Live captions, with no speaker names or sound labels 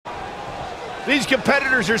These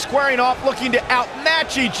competitors are squaring off looking to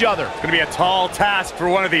outmatch each other. It's gonna be a tall task for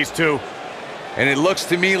one of these two. And it looks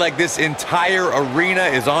to me like this entire arena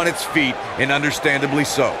is on its feet, and understandably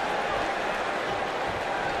so.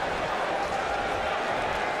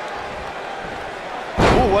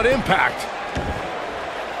 Ooh, what impact.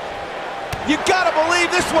 You gotta believe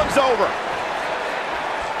this one's over.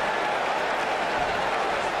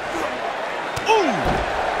 Ooh!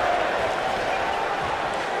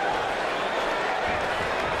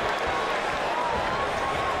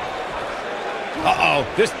 Uh-oh,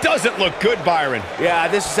 this doesn't look good, Byron. Yeah,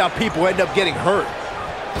 this is how people end up getting hurt.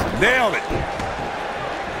 Nailed it.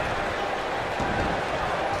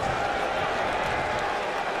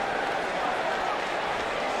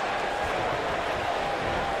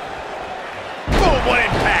 Boom, what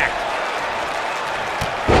impact.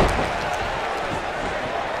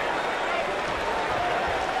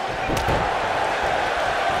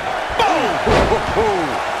 Boom!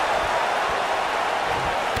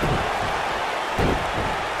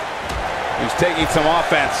 He's taking some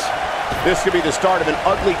offense. This could be the start of an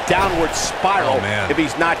ugly downward spiral if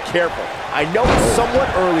he's not careful. I know it's somewhat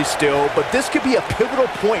early still, but this could be a pivotal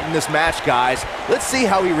point in this match, guys. Let's see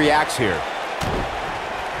how he reacts here.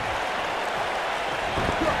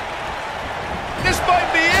 This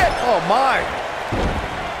might be it. Oh, my.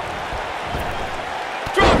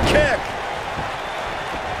 Drop kick.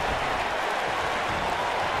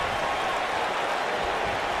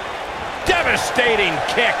 Devastating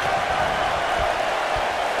kick.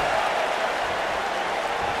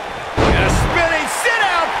 And a spinning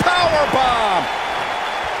sit-out powerbomb.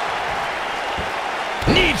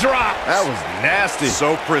 Knee drop. That was nasty.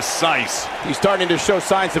 So precise. He's starting to show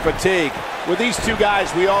signs of fatigue. With these two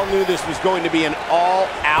guys, we all knew this was going to be an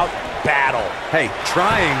all-out battle. Hey,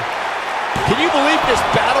 trying. Can you believe this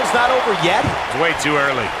battle's not over yet? It's way too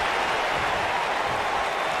early.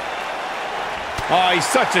 Oh, he's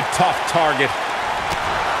such a tough target.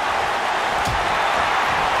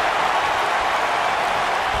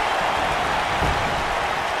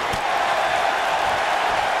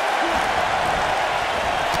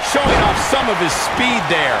 Showing off some of his speed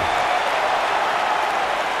there.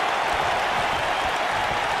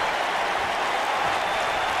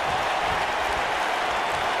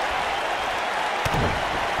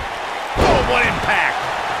 Oh, what impact.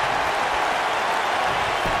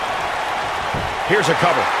 Here's a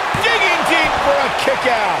cover. Digging deep for a kick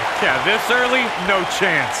out. Yeah, this early, no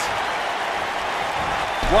chance.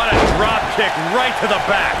 What a drop kick right to the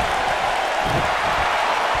back.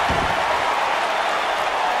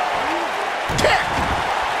 Kick.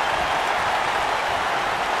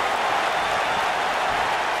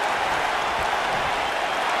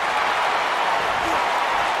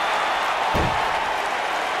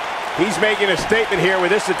 He's making a statement here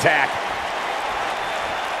with this attack.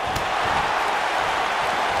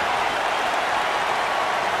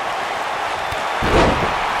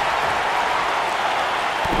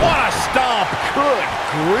 Good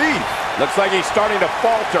grief. Looks like he's starting to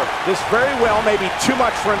falter. This very well may be too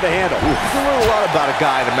much for him to handle. You can learn a lot about a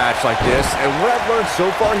guy in a match like this, and what I've learned so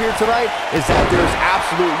far here tonight is that there's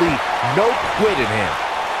absolutely no quit in him.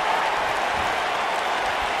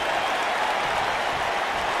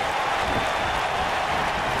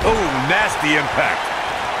 Oh, nasty impact.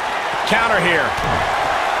 Counter here.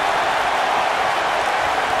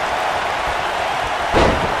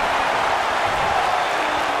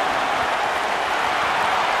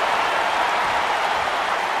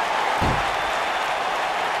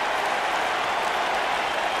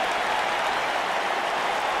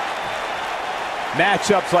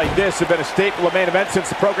 Matchups like this have been a staple of main events since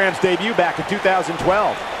the program's debut back in 2012.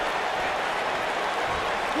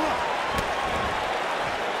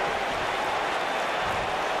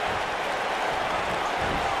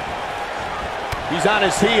 He's on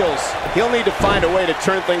his heels. He'll need to find a way to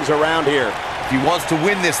turn things around here. If he wants to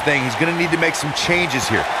win this thing, he's going to need to make some changes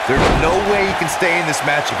here. There's no way he can stay in this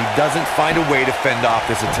match if he doesn't find a way to fend off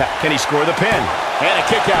this attack. Can he score the pin? And a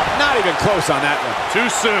kick out. Not even close on that one.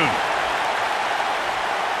 Too soon.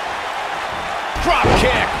 Drop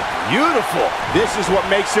kick. Beautiful. This is what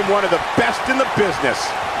makes him one of the best in the business.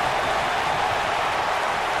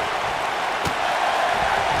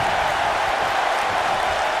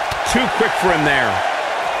 Too quick for him there.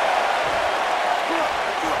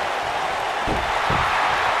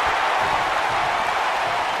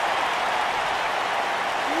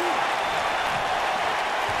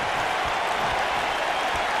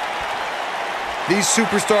 These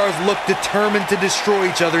superstars look determined to destroy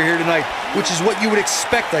each other here tonight, which is what you would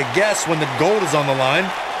expect, I guess, when the gold is on the line.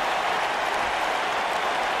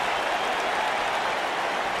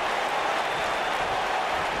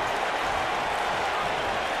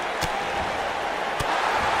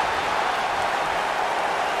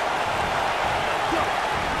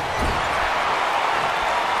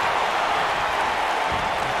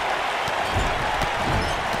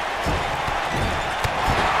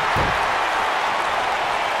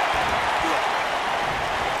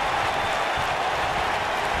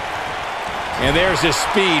 And there's his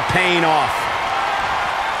speed paying off.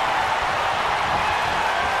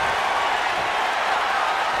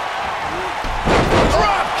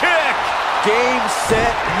 Drop kick! Game,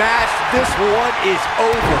 set, match. This one is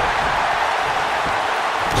over.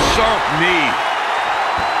 Sharp knee.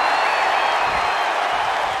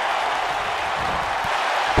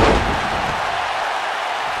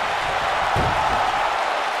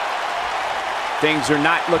 Things are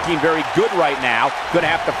not looking very good right now. Gonna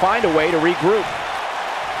have to find a way to regroup.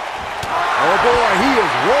 Oh boy, he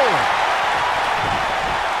is rolling.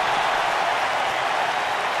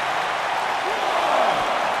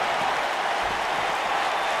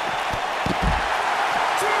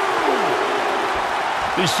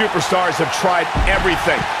 These superstars have tried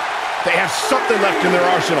everything. They have something left in their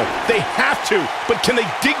arsenal. They have to, but can they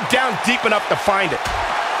dig down deep enough to find it?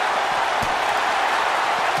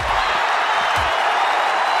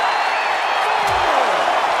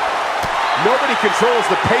 Nobody controls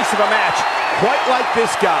the pace of a match quite like this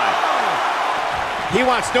guy. He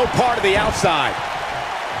wants no part of the outside.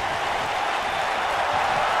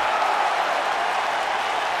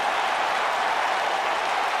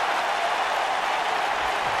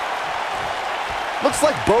 Looks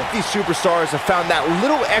like both these superstars have found that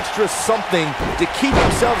little extra something to keep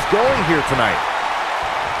themselves going here tonight.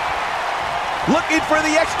 Looking for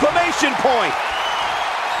the exclamation point.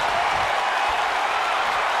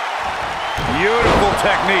 Beautiful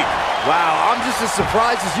technique. Wow, I'm just as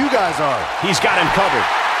surprised as you guys are. He's got him covered.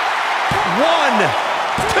 1,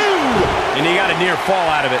 2, and he got a near fall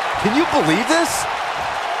out of it. Can you believe this?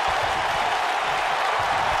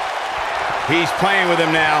 He's playing with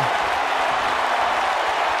him now.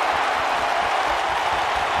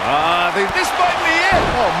 This might be it.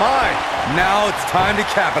 Oh my. Now it's time to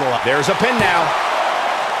capitalize. There's a pin now.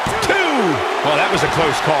 2. Well, that was a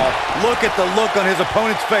close call. Look at the look on his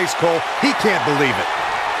opponent's face, Cole. He can't believe it.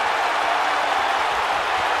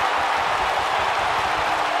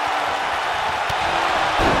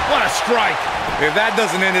 What a strike. If that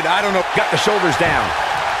doesn't end it, I don't know. Got the shoulders down.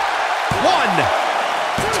 1,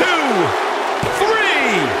 2,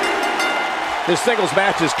 3. This singles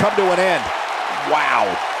match has come to an end.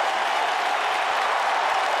 Wow.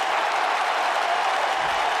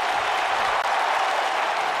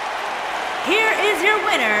 Here is your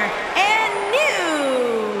winner and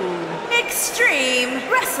new Extreme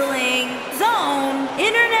Wrestling Zone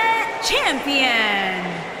Internet Champion,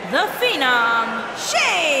 the Phenom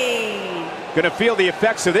Shade. Gonna feel the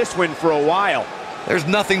effects of this win for a while. There's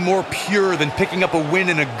nothing more pure than picking up a win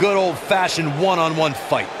in a good old-fashioned one-on-one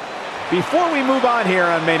fight. Before we move on here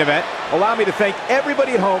on Main Event, allow me to thank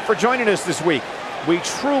everybody at home for joining us this week. We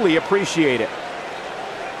truly appreciate it.